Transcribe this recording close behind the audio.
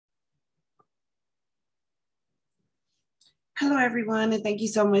Hello, everyone, and thank you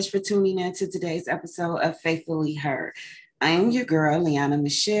so much for tuning in to today's episode of Faithfully Her. I am your girl, Liana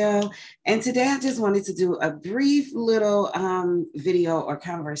Michelle, and today I just wanted to do a brief little video or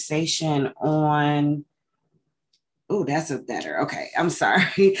conversation on. Oh, that's a better. Okay, I'm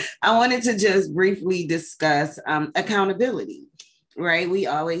sorry. I wanted to just briefly discuss accountability. Right. We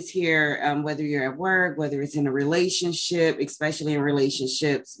always hear whether you're at work, whether it's in a relationship, especially in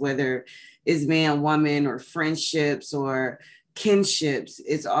relationships, whether it's man, woman, or friendships or kinships,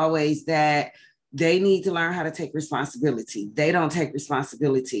 it's always that they need to learn how to take responsibility. They don't take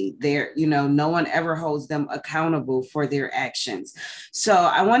responsibility. No one ever holds them accountable for their actions. So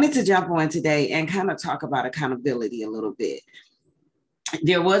I wanted to jump on today and kind of talk about accountability a little bit.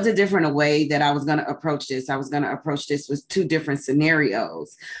 There was a different way that I was going to approach this. I was going to approach this with two different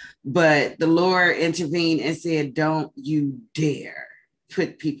scenarios, but the Lord intervened and said, "Don't you dare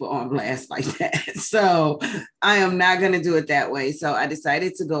put people on blast like that." So I am not going to do it that way. So I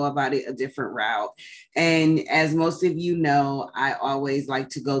decided to go about it a different route. And as most of you know, I always like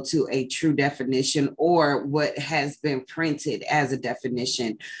to go to a true definition or what has been printed as a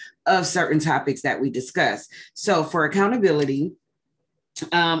definition of certain topics that we discuss. So for accountability,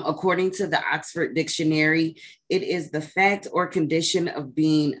 according to the Oxford Dictionary, it is the fact or condition of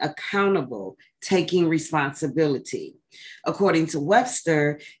being accountable, taking responsibility. According to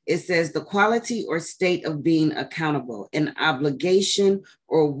Webster, it says the quality or state of being accountable, an obligation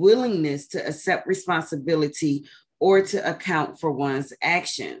or willingness to accept responsibility or to account for one's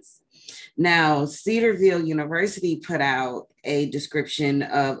actions. Now, Cedarville University put out a description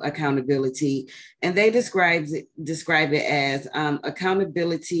of accountability, and they describe it as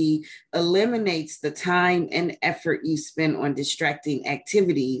accountability eliminates the time and effort you spend on distracting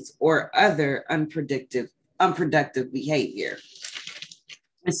activities or other unproductive behavior.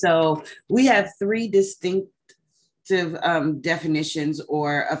 And so we have three distinct definitions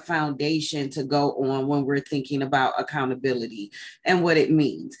or a foundation to go on when we're thinking about accountability and what it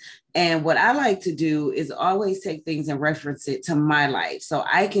means. And what I like to do is always take things and reference it to my life so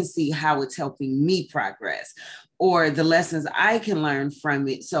I can see how it's helping me progress or the lessons I can learn from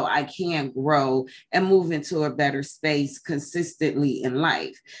it so I can grow and move into a better space consistently in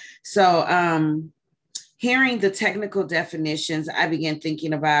life. So, hearing the technical definitions, I began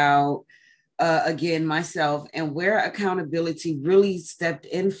thinking about again myself and where accountability really stepped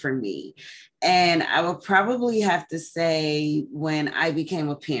in for me. And I would probably have to say when I became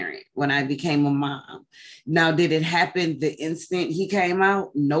a parent, when I became a mom. Now, did it happen the instant he came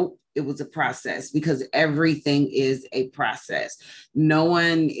out? Nope. It was a process because everything is a process. No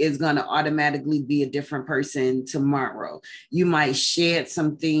one is going to automatically be a different person tomorrow. You might shed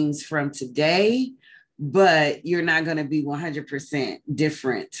some things from today, but you're not going to be 100%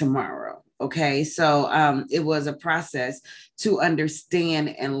 different tomorrow. Okay, so it was a process to understand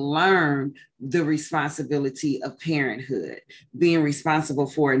and learn the responsibility of parenthood, being responsible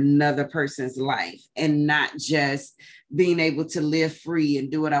for another person's life and not just being able to live free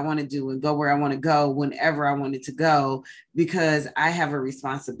and do what I want to do and go where I want to go whenever I wanted to go because I have a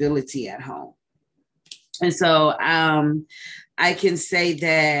responsibility at home. And so I can say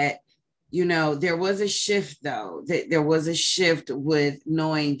that there was a shift though, that there was a shift with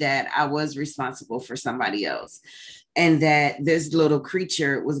knowing that I was responsible for somebody else and that this little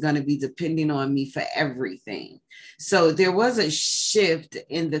creature was going to be depending on me for everything. So there was a shift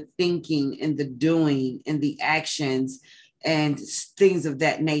in the thinking, in the doing, in the actions and things of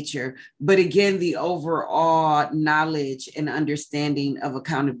that nature. But again, the overall knowledge and understanding of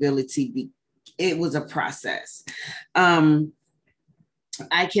accountability, it was a process.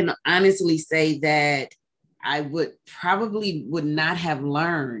 I can honestly say that I would not have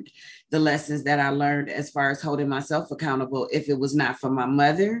learned the lessons that I learned as far as holding myself accountable if it was not for my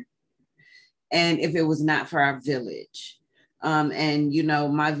mother and if it was not for our village.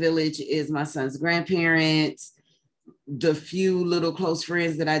 My village is my son's grandparents, the few little close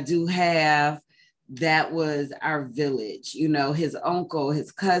friends that I do have, that was our village. His uncle,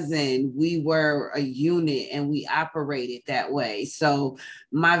 his cousin, we were a unit and we operated that way. So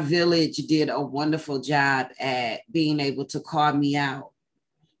my village did a wonderful job at being able to call me out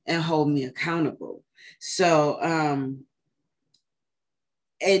and hold me accountable. So,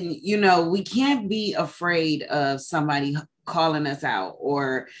 we can't be afraid of somebody calling us out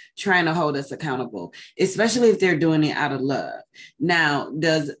or trying to hold us accountable, especially if they're doing it out of love. Now,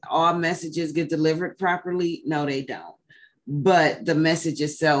 does all messages get delivered properly? No, they don't. But the message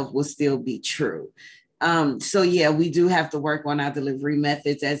itself will still be true. So yeah, we do have to work on our delivery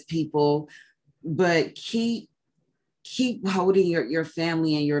methods as people, but keep holding your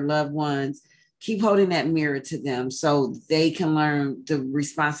family and your loved ones keep holding that mirror to them so they can learn the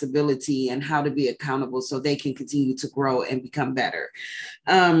responsibility and how to be accountable so they can continue to grow and become better.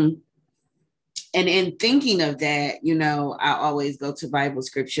 And in thinking of that, I always go to Bible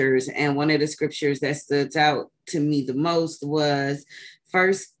scriptures. And one of the scriptures that stood out to me the most was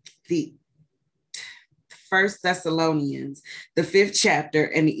first the First Thessalonians, the 5th chapter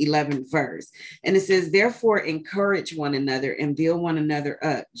and the 11th verse. And it says, therefore, encourage one another and build one another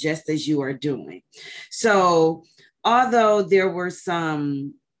up, just as you are doing. So, although there were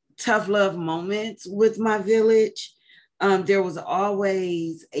some tough love moments with my village, there was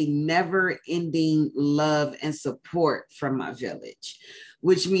always a never-ending love and support from my village,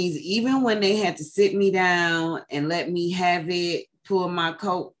 which means even when they had to sit me down and let me have it, pull my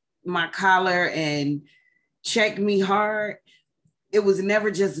collar and check me hard, it was never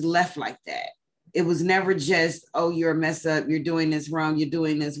just left like that. It was never just, oh, you're a mess up, you're doing this wrong,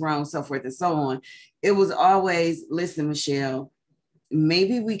 so forth and so on. It was always, listen, Michelle,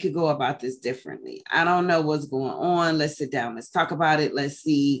 maybe we could go about this differently. I don't know what's going on. Let's sit down. Let's talk about it. Let's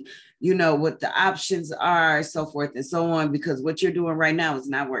see, what the options are, so forth and so on, because what you're doing right now is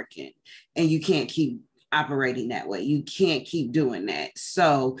not working and you can't keep operating that way. You can't keep doing that.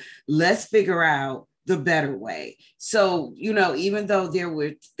 So let's figure out the better way. So, even though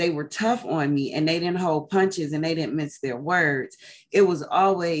they were tough on me and they didn't hold punches and they didn't mince their words, it was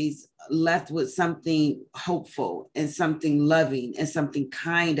always left with something hopeful and something loving and something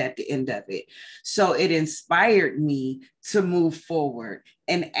kind at the end of it. So it inspired me to move forward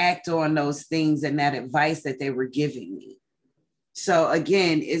and act on those things and that advice that they were giving me. So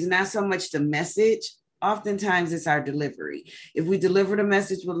again, it's not so much the message. Oftentimes it's our delivery. If we deliver the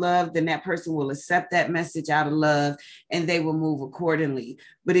message with love, then that person will accept that message out of love and they will move accordingly.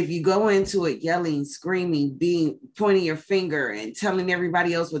 But if you go into it yelling, screaming, pointing your finger and telling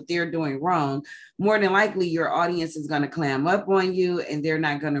everybody else what they're doing wrong, more than likely your audience is going to clam up on you and they're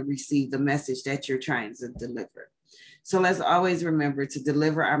not going to receive the message that you're trying to deliver. So let's always remember to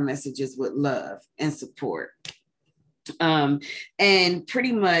deliver our messages with love and support. And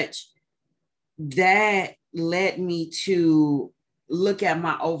pretty much that led me to look at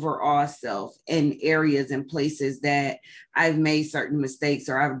my overall self in areas and places that I've made certain mistakes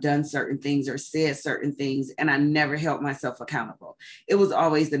or I've done certain things or said certain things, and I never held myself accountable. It was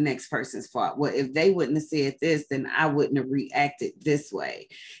always the next person's fault. Well, if they wouldn't have said this, then I wouldn't have reacted this way.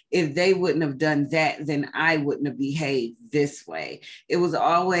 If they wouldn't have done that, then I wouldn't have behaved this way. It was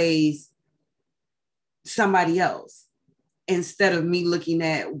always somebody else, instead of me looking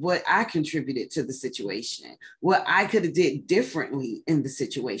at what I contributed to the situation, what I could have did differently in the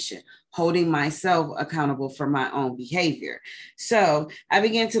situation, holding myself accountable for my own behavior. So I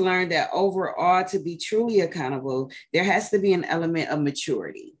began to learn that overall, to be truly accountable, there has to be an element of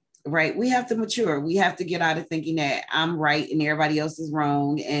maturity, right? We have to mature. We have to get out of thinking that I'm right and everybody else is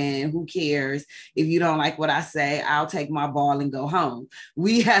wrong. And who cares if you don't like what I say, I'll take my ball and go home.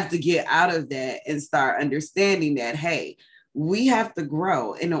 We have to get out of that and start understanding that, hey, we have to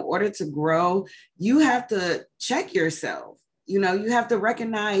grow. And in order to grow, you have to check yourself. You have to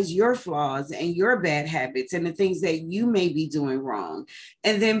recognize your flaws and your bad habits and the things that you may be doing wrong,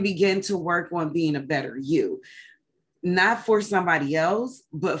 and then begin to work on being a better you, not for somebody else,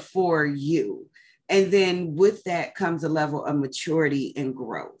 but for you. And then with that comes a level of maturity and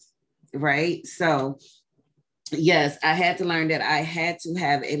growth, right? So yes, I had to learn that I had to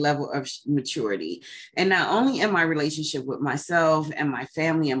have a level of maturity, and not only in my relationship with myself and my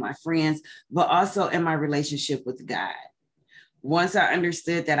family and my friends, but also in my relationship with God. Once I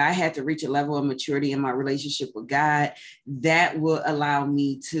understood that I had to reach a level of maturity in my relationship with God, that will allow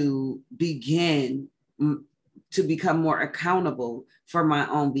me to begin to become more accountable for my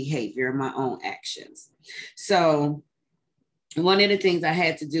own behavior, my own actions. So one of the things I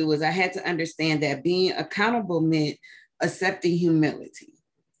had to do was I had to understand that being accountable meant accepting humility.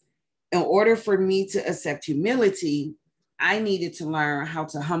 In order for me to accept humility, I needed to learn how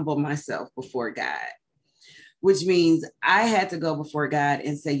to humble myself before God, which means I had to go before God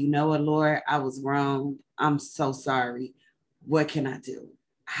and say, you know what, Lord, I was wrong. I'm so sorry. What can I do?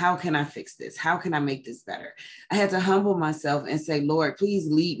 How can I fix this? How can I make this better? I had to humble myself and say, Lord,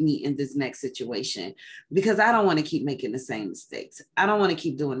 please lead me in this next situation, because I don't want to keep making the same mistakes. I don't want to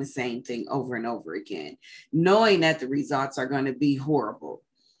keep doing the same thing over and over again, knowing that the results are going to be horrible.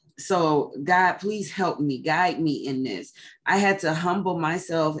 So God, please help me, guide me in this. I had to humble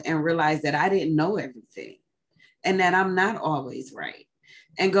myself and realize that I didn't know everything and that I'm not always right,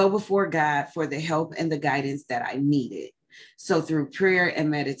 and go before God for the help and the guidance that I needed. So through prayer and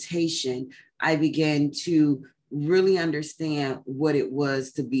meditation, I began to really understand what it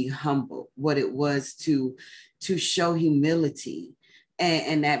was to be humble what it was to show humility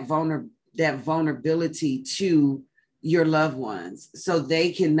and that vulnerability to your loved ones, so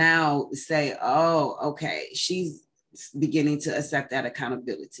they can now say, oh, okay, she's beginning to accept that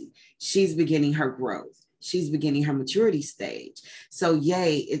accountability. She's beginning her growth. She's beginning her maturity stage. So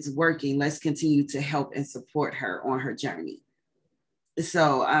yay, it's working. Let's continue to help and support her on her journey.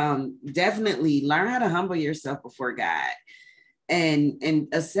 So definitely learn how to humble yourself before God and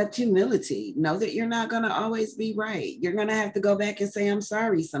accept humility. Know that you're not going to always be right. You're going to have to go back and say, I'm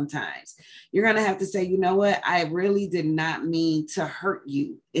sorry sometimes. You're going to have to say, you know what? I really did not mean to hurt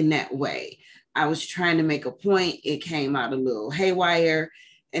you in that way. I was trying to make a point. It came out a little haywire.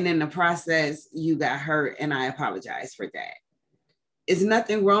 And in the process, you got hurt. And I apologize for that. There's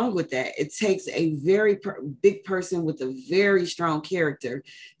nothing wrong with that. It takes a very big person with a very strong character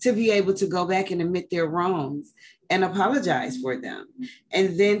to be able to go back and admit their wrongs and apologize for them.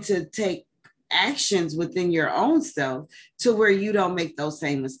 And then to take actions within your own self to where you don't make those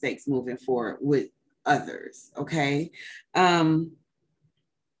same mistakes moving forward with others. Okay.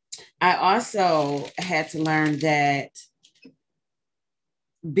 I also had to learn that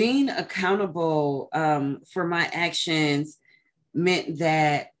being accountable for my actions meant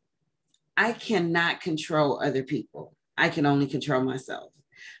that I cannot control other people. I can only control myself.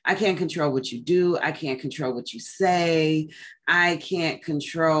 I can't control what you do. I can't control what you say. I can't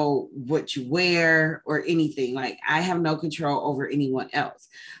control what you wear or anything. Like, I have no control over anyone else.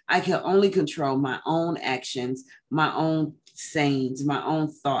 I can only control my own actions, my own sayings, my own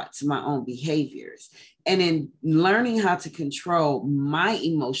thoughts, my own behaviors. And in learning how to control my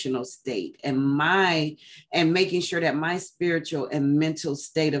emotional state and making sure that my spiritual and mental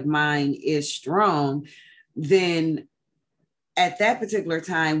state of mind is strong, then at that particular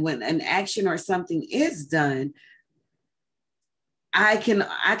time, when an action or something is done, I can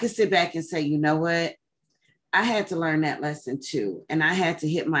sit back and say, you know what? I had to learn that lesson too. And I had to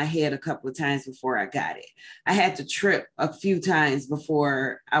hit my head a couple of times before I got it. I had to trip a few times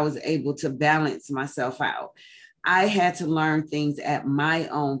before I was able to balance myself out. I had to learn things at my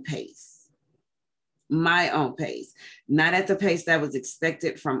own pace, not at the pace that was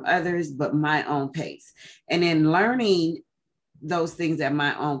expected from others, but my own pace. And in learning those things at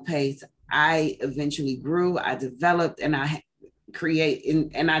my own pace, I eventually grew, I developed, and I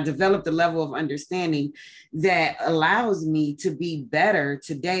developed a level of understanding that allows me to be better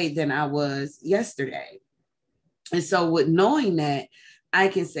today than I was yesterday. And so with knowing that, I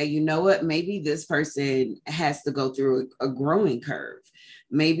can say, you know what, maybe this person has to go through a growing curve.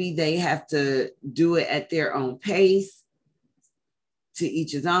 Maybe they have to do it at their own pace. To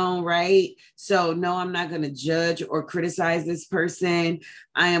each his own, right? So no, I'm not going to judge or criticize this person.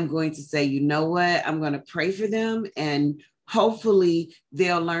 I am going to say, you know what, I'm going to pray for them, and hopefully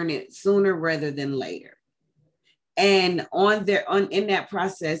they'll learn it sooner rather than later. And in that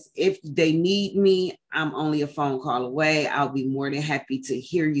process, if they need me, I'm only a phone call away. I'll be more than happy to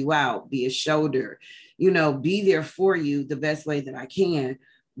hear you out, be a shoulder, be there for you the best way that I can.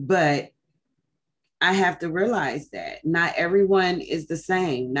 But I have to realize that not everyone is the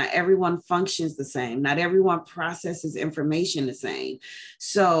same. Not everyone functions the same. Not everyone processes information the same.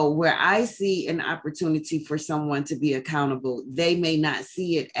 So where I see an opportunity for someone to be accountable, they may not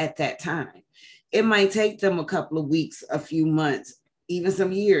see it at that time. It might take them a couple of weeks, a few months, even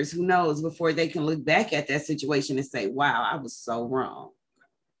some years, who knows, before they can look back at that situation and say, wow, I was so wrong.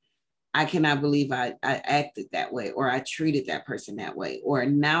 I cannot believe I acted that way, or I treated that person that way, or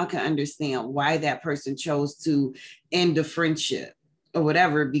now I can understand why that person chose to end a friendship or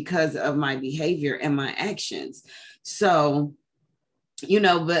whatever because of my behavior and my actions. So,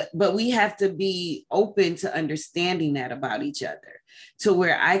 but we have to be open to understanding that about each other, to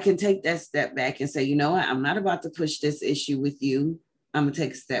where I can take that step back and say, you know what, I'm not about to push this issue with you. I'm going to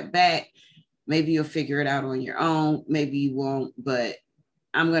take a step back. Maybe you'll figure it out on your own. Maybe you won't, but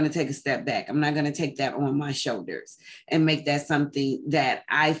I'm going to take a step back. I'm not going to take that on my shoulders and make that something that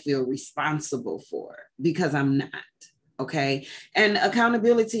I feel responsible for, because I'm not. Okay. And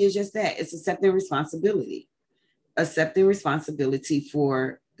accountability is just that. It's accepting responsibility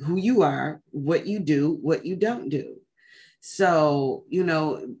for who you are, what you do, what you don't do. So,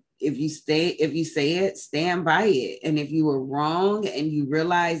 if you say it, stand by it. And if you were wrong and you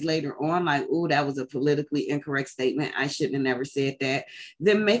realize later on, like, oh, that was a politically incorrect statement, I shouldn't have never said that,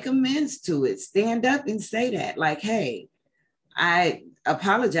 then make amends to it. Stand up and say that, like, hey, I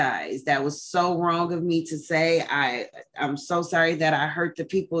apologize. That was so wrong of me to say. I'm so sorry that I hurt the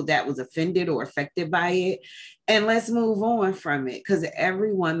people that was offended or affected by it. And let's move on from it, because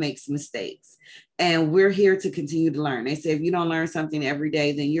everyone makes mistakes. And we're here to continue to learn. They say if you don't learn something every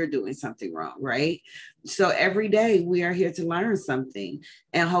day, then you're doing something wrong, right? So every day we are here to learn something.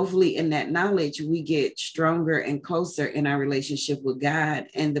 And hopefully in that knowledge, we get stronger and closer in our relationship with God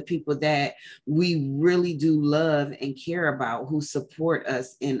and the people that we really do love and care about, who support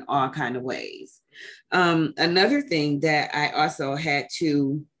us in all kind of ways. Another thing that I also had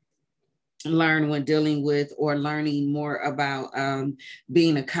to learn when dealing with or learning more about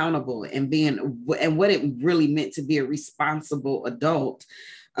being accountable and what it really meant to be a responsible adult,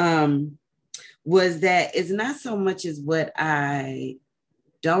 was that it's not so much as what I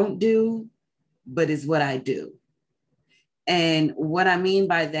don't do, but it's what I do. And what I mean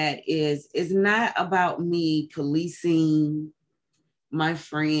by that is it's not about me policing my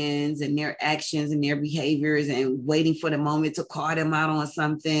friends and their actions and their behaviors and waiting for the moment to call them out on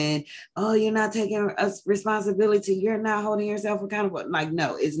something. Oh, you're not taking a responsibility. You're not holding yourself accountable. Like,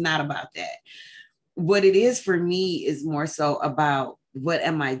 no, it's not about that. What it is for me is more so about, what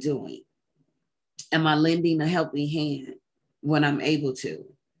am I doing? Am I lending a helping hand when I'm able to?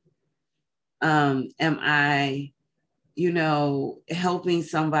 Am I, helping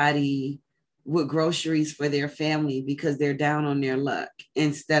somebody with groceries for their family because they're down on their luck,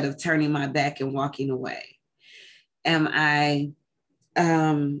 instead of turning my back and walking away? Am I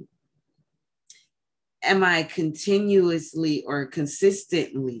continuously or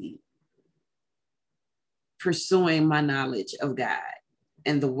consistently pursuing my knowledge of God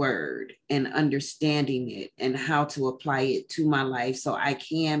and the word and understanding it and how to apply it to my life so I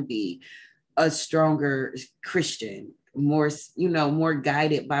can be a stronger Christian, more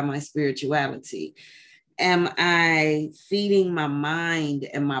guided by my spirituality? Am I feeding my mind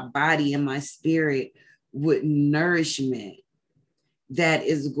and my body and my spirit with nourishment that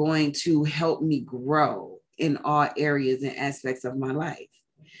is going to help me grow in all areas and aspects of my life?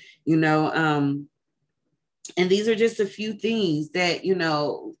 And these are just a few things that,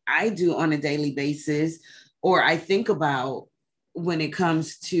 I do on a daily basis, or I think about when it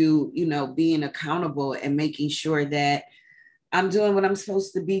comes to, being accountable and making sure that I'm doing what I'm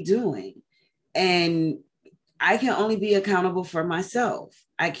supposed to be doing. And I can only be accountable for myself.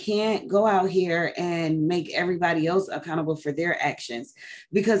 I can't go out here and make everybody else accountable for their actions,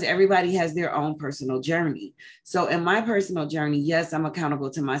 because everybody has their own personal journey. So in my personal journey, yes, I'm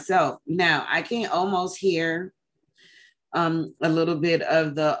accountable to myself. Now, I can almost hear a little bit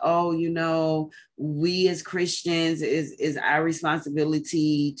of we as Christians is our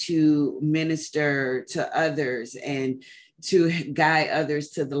responsibility to minister to others and to guide others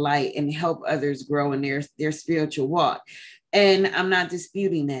to the light and help others grow in their spiritual walk. And I'm not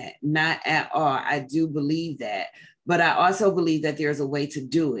disputing that, not at all. I do believe that, but I also believe that there's a way to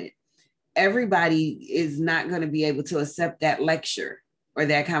do it. Everybody is not going to be able to accept that lecture or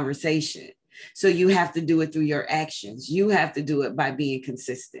that conversation. So you have to do it through your actions. You have to do it by being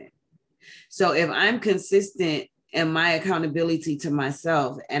consistent. So if I'm consistent in my accountability to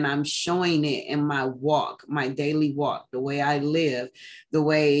myself, and I'm showing it in my walk, my daily walk, the way I live, the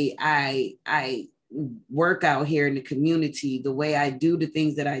way I work out here in the community, the way I do the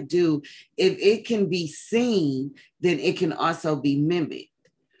things that I do, if it can be seen, then it can also be mimicked.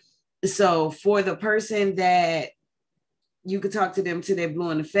 So for the person that you could talk to them till they're blue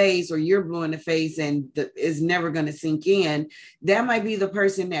in the face, or you're blue in the face, and it's never going to sink in, that might be the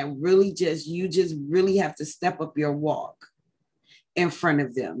person that you just really have to step up your walk in front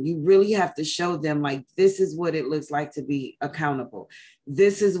of them. You really have to show them, like, this is what it looks like to be accountable.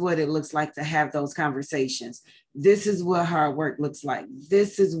 This is what it looks like to have those conversations. This is what hard work looks like.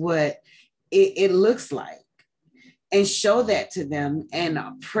 This is what it looks like. And show that to them, and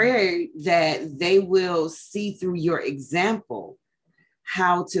pray that they will see through your example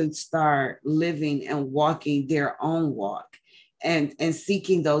how to start living and walking their own walk, and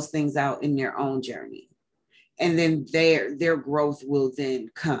seeking those things out in their own journey. And then their growth will then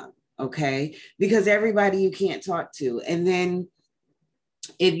come, okay? Because everybody you can't talk to. And then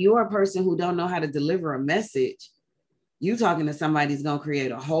if you're a person who don't know how to deliver a message, you talking to somebody is going to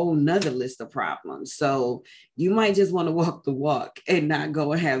create a whole nother list of problems. So you might just want to walk the walk and not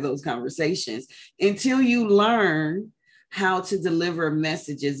go and have those conversations until you learn how to deliver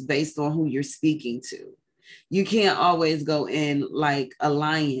messages based on who you're speaking to. You can't always go in like a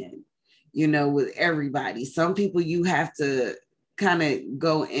lion, with everybody. Some people you have to kind of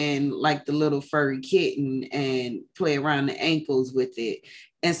go in like the little furry kitten and play around the ankles with it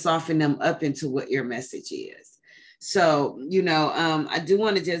and soften them up into what your message is. So, I do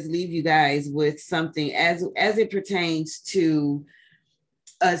want to just leave you guys with something as it pertains to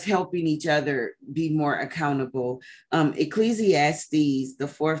us helping each other be more accountable. Ecclesiastes, the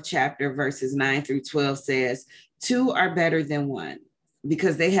 4th chapter, verses 9 through 12 says, two are better than one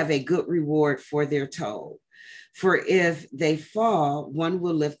because they have a good reward for their toil. For if they fall, one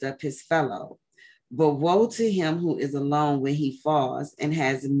will lift up his fellow. But woe to him who is alone when he falls and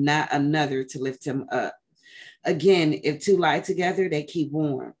has not another to lift him up. Again, if two lie together, they keep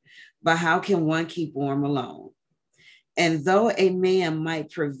warm. But how can one keep warm alone? And though a man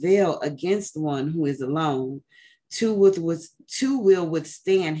might prevail against one who is alone, two will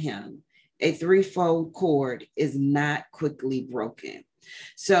withstand him. A threefold cord is not quickly broken.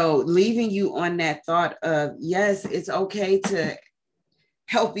 So, leaving you on that thought of, yes, it's okay to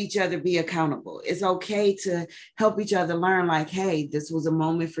help each other be accountable. It's okay to help each other learn, like, hey, this was a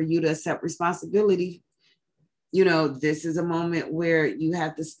moment for you to accept responsibility. This is a moment where you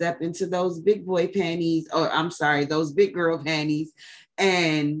have to step into those big boy panties, or I'm sorry, those big girl panties,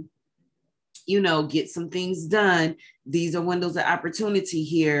 and, get some things done. These are windows of opportunity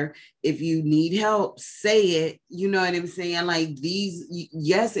here. If you need help, say it. You know what I'm saying? Like these,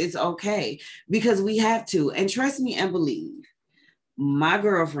 yes, it's okay because we have to. And trust me and believe, my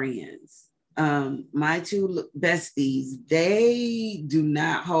girlfriends, my two besties, they do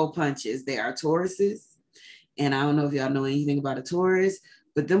not hold punches. They are Tauruses. And I don't know if y'all know anything about a Taurus,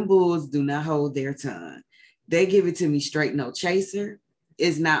 but them bulls do not hold their tongue. They give it to me straight, no chaser.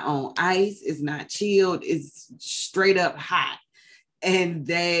 It's not on ice. It's not chilled. It's straight up hot. And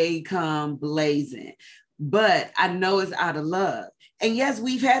they come blazing. But I know it's out of love. And yes,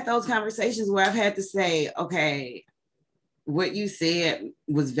 we've had those conversations where I've had to say, okay, what you said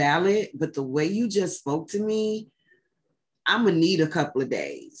was valid, but the way you just spoke to me, I'm gonna need a couple of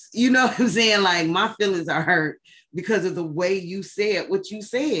days. You know what I'm saying? Like my feelings are hurt because of the way you said what you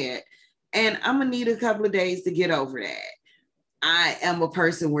said. And I'm gonna need a couple of days to get over that. I am a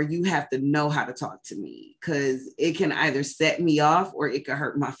person where you have to know how to talk to me because it can either set me off or it can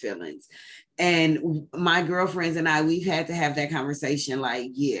hurt my feelings. And my girlfriends and I, we've had to have that conversation like,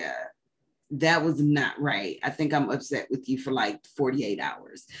 yeah, that was not right. I think I'm upset with you for like 48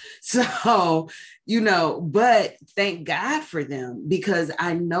 hours. So, but thank God for them because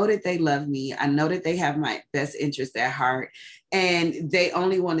I know that they love me. I know that they have my best interest at heart and they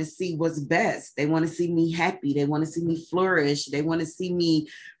only want to see what's best. They want to see me happy. They want to see me flourish. They want to see me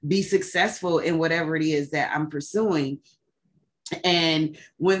be successful in whatever it is that I'm pursuing. And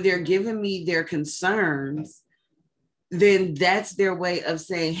when they're giving me their concerns, then that's their way of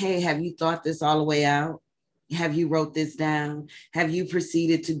saying, hey, have you thought this all the way out? Have you wrote this down? Have you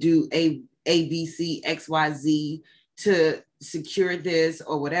proceeded to do A, B, C, X, Y, Z to secure this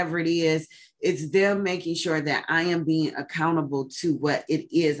or whatever it is? It's them making sure that I am being accountable to what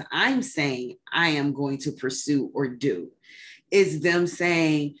it is I'm saying I am going to pursue or do. It's them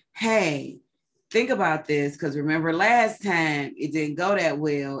saying, hey, think about this because remember last time it didn't go that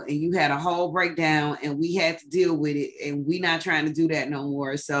well and you had a whole breakdown and we had to deal with it and we're not trying to do that no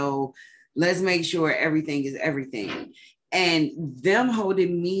more. So let's make sure everything is everything. And them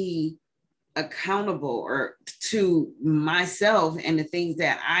holding me accountable or to myself and the things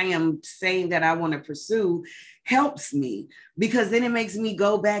that I am saying that I want to pursue helps me because then it makes me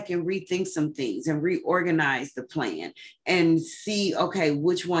go back and rethink some things and reorganize the plan and see, okay,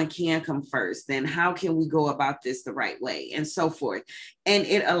 which one can come first and how can we go about this the right way and so forth. And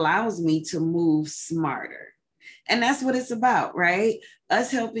it allows me to move smarter. And that's what it's about, right?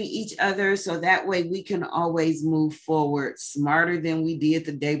 Us helping each other so that way we can always move forward smarter than we did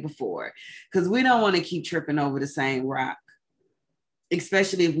the day before. Because we don't want to keep tripping over the same rock,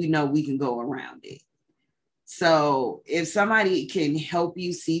 especially if we know we can go around it. So if somebody can help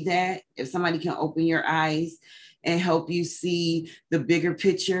you see that, if somebody can open your eyes and help you see the bigger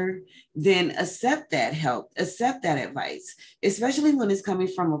picture, then accept that help, accept that advice, especially when it's coming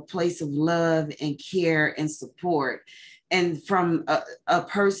from a place of love and care and support and from a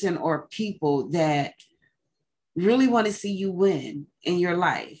person or people that really want to see you win in your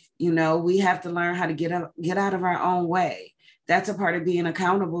life. We have to learn how to get out of our own way. That's a part of being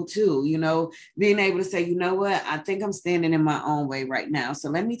accountable too, being able to say, you know what, I think I'm standing in my own way right now. So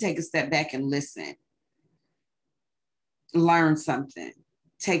let me take a step back and listen, learn something,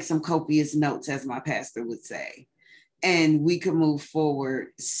 take some copious notes, as my pastor would say, and we can move forward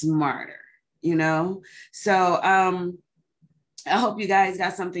smarter, So I hope you guys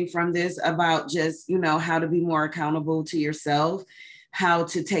got something from this about just, how to be more accountable to yourself, how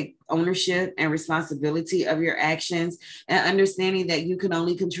to take ownership and responsibility of your actions, and understanding that you can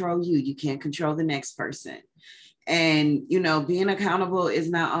only control you. You can't control the next person. And being accountable is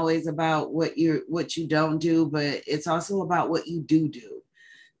not always about what you don't do, but it's also about what you do.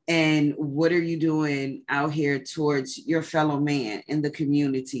 And what are you doing out here towards your fellow man in the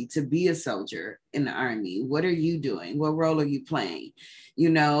community to be a soldier in the army? What are you doing? What role are you playing?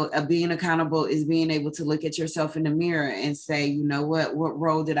 Being accountable is being able to look at yourself in the mirror and say, what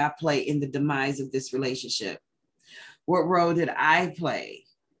role did I play in the demise of this relationship? What role did I play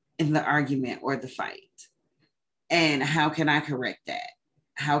in the argument or the fight? And how can I correct that?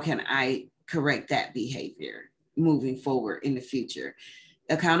 How can I correct that behavior moving forward in the future?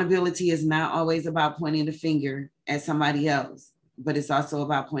 Accountability is not always about pointing the finger at somebody else, but it's also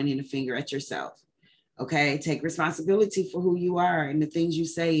about pointing the finger at yourself. Okay, take responsibility for who you are and the things you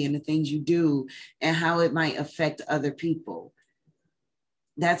say and the things you do and how it might affect other people.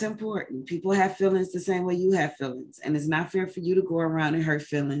 That's important. People have feelings the same way you have feelings, and it's not fair for you to go around and hurt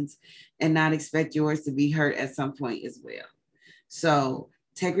feelings and not expect yours to be hurt at some point as well. So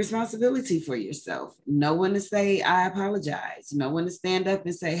take responsibility for yourself. Know when to say, I apologize. Know when to stand up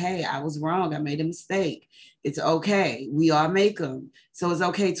and say, hey, I was wrong. I made a mistake. It's okay. We all make them. So it's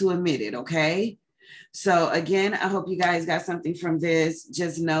okay to admit it. Okay. So again, I hope you guys got something from this.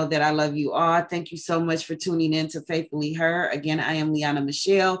 Just know that I love you all. Thank you so much for tuning in to Faithfully Her. Again, I am Liana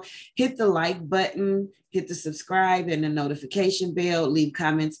Michelle. Hit the like button, hit the subscribe and the notification bell, leave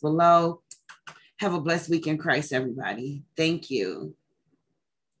comments below. Have a blessed week in Christ, everybody. Thank you.